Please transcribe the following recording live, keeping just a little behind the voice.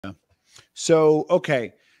So,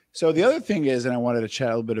 okay. So the other thing is, and I wanted to chat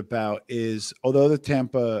a little bit about is, although the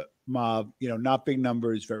Tampa mob, not big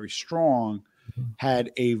numbers, very strong,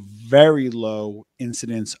 had a very low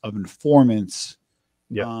incidence of informants.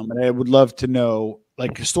 Yeah. And I would love to know,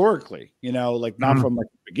 like historically, like not from like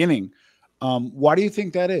the beginning. Why do you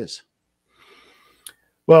think that is?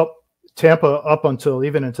 Well, Tampa, up until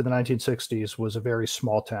even into the 1960s, was a very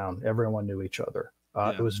small town. Everyone knew each other.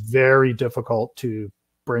 It was very difficult to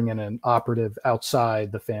bring in an operative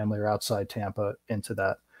outside the family or outside Tampa into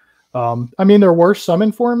that. I mean, there were some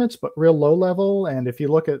informants, but real low level. And if you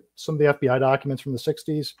look at some of the FBI documents from the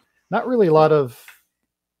 60s, not really a lot of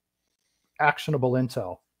actionable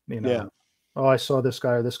intel, Oh, I saw this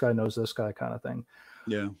guy, or this guy knows this guy, kind of thing.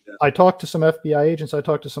 Yeah. I talked to some FBI agents. I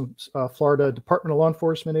talked to some Florida Department of Law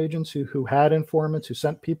Enforcement agents who had informants, who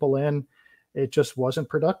sent people in. It just wasn't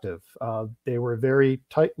productive. They were very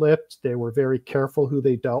tight-lipped. They were very careful who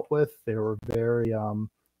they dealt with. They were very,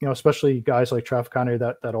 especially guys like Trafficante,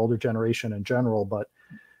 that older generation in general. But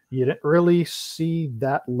you didn't really see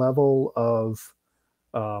that level of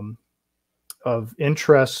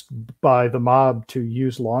interest by the mob to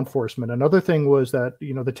use law enforcement. Another thing was that,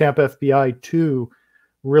 the Tampa FBI too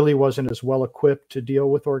really wasn't as well equipped to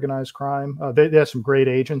deal with organized crime. They had some great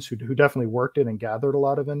agents who definitely worked it and gathered a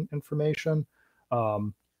lot of information. But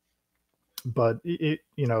the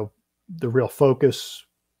real focus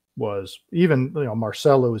was even,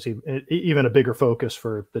 Marcello was even a bigger focus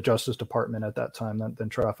for the Justice Department at that time than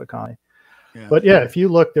Trafficante. Yeah. But yeah, if you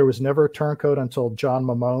look, there was never a turncoat until John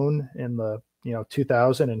Mamone in the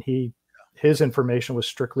 2000, and his information was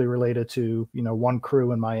strictly related to one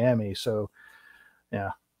crew in Miami. So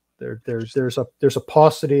yeah, there's a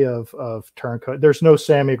paucity of turncoat. There's no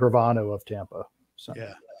Sammy Gravano of Tampa. So.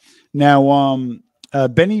 Yeah. Now,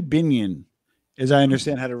 Benny Binion, as I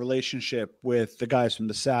understand, had a relationship with the guys from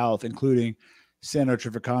the South, including Santo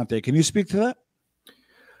Trafficante. Can you speak to that?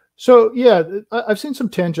 So yeah, I've seen some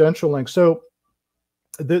tangential links. So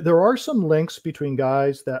there are some links between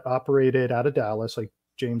guys that operated out of Dallas, like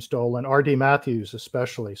James Dolan, R.D. Matthews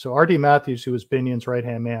especially. So R.D. Matthews, who was Binion's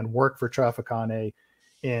right-hand man, worked for Trafficante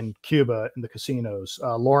in Cuba in the casinos.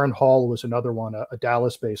 Lauren Hall was another one, a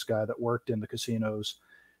Dallas-based guy that worked in the casinos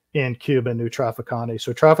in Cuba, knew Trafficante.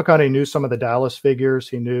 So Trafficante knew some of the Dallas figures.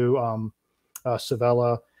 He knew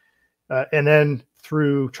Savella. And then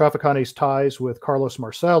through Trafficante's ties with Carlos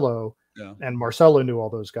Marcello, and Marcello knew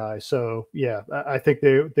all those guys. So yeah, I think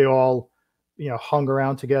they all, hung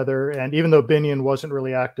around together. And even though Binion wasn't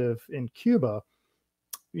really active in Cuba,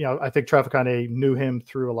 I think Trafficante knew him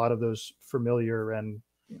through a lot of those familiar and,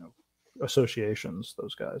 associations,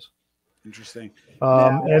 those guys. Interesting.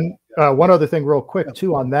 And one other thing real quick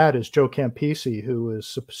too on that is Joe Campisi, who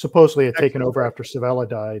was supposedly had taken over after Savella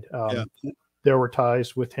died. There were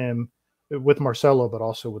ties with him, with Marcello, but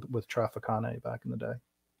also with Trafficante back in the day.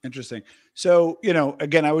 Interesting. So,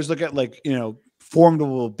 again, I always look at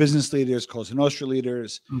formidable business leaders, Cosa Nostra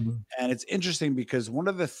leaders. Mm-hmm. And it's interesting because one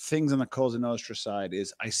of the things on the Cosa Nostra side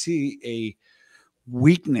is I see a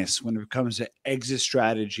weakness when it comes to exit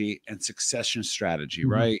strategy and succession strategy,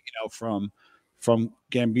 mm-hmm. right? From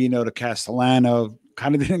Gambino to Castellano,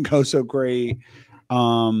 kind of didn't go so great.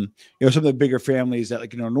 Some of the bigger families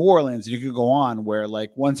that New Orleans, you could go on where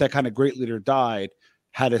once that kind of great leader died,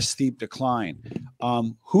 had a steep decline.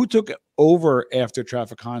 Who took over after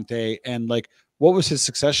Trafficante, and what was his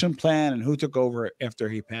succession plan, and who took over after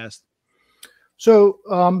he passed? So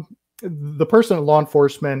the person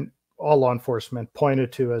in all law enforcement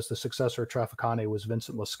pointed to as the successor of Trafficante was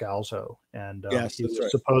Vincent Lascalzo. And yes, he was right.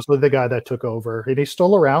 supposedly the guy that took over. And he's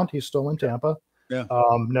still around. He's still in Tampa. Yeah.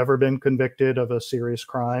 Never been convicted of a serious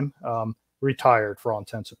crime. Retired for all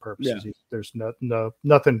intents and purposes. Yeah. There's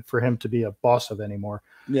nothing for him to be a boss of anymore.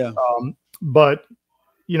 Yeah. But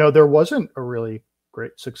there wasn't a really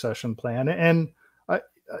great succession plan. And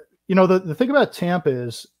the thing about Tampa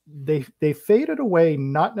is they faded away,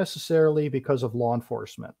 not necessarily because of law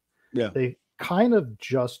enforcement. Yeah. They kind of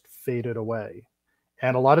just faded away.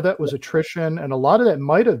 And a lot of that was attrition. And a lot of that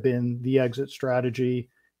might have been the exit strategy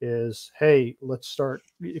is, hey, let's start,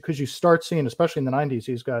 because you start seeing, especially in the 90s,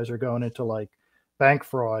 these guys are going into bank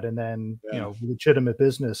fraud and then, legitimate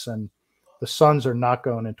business. And the sons are not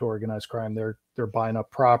going into organized crime. They're buying up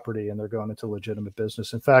property and they're going into legitimate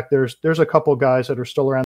business. In fact, there's a couple of guys that are still around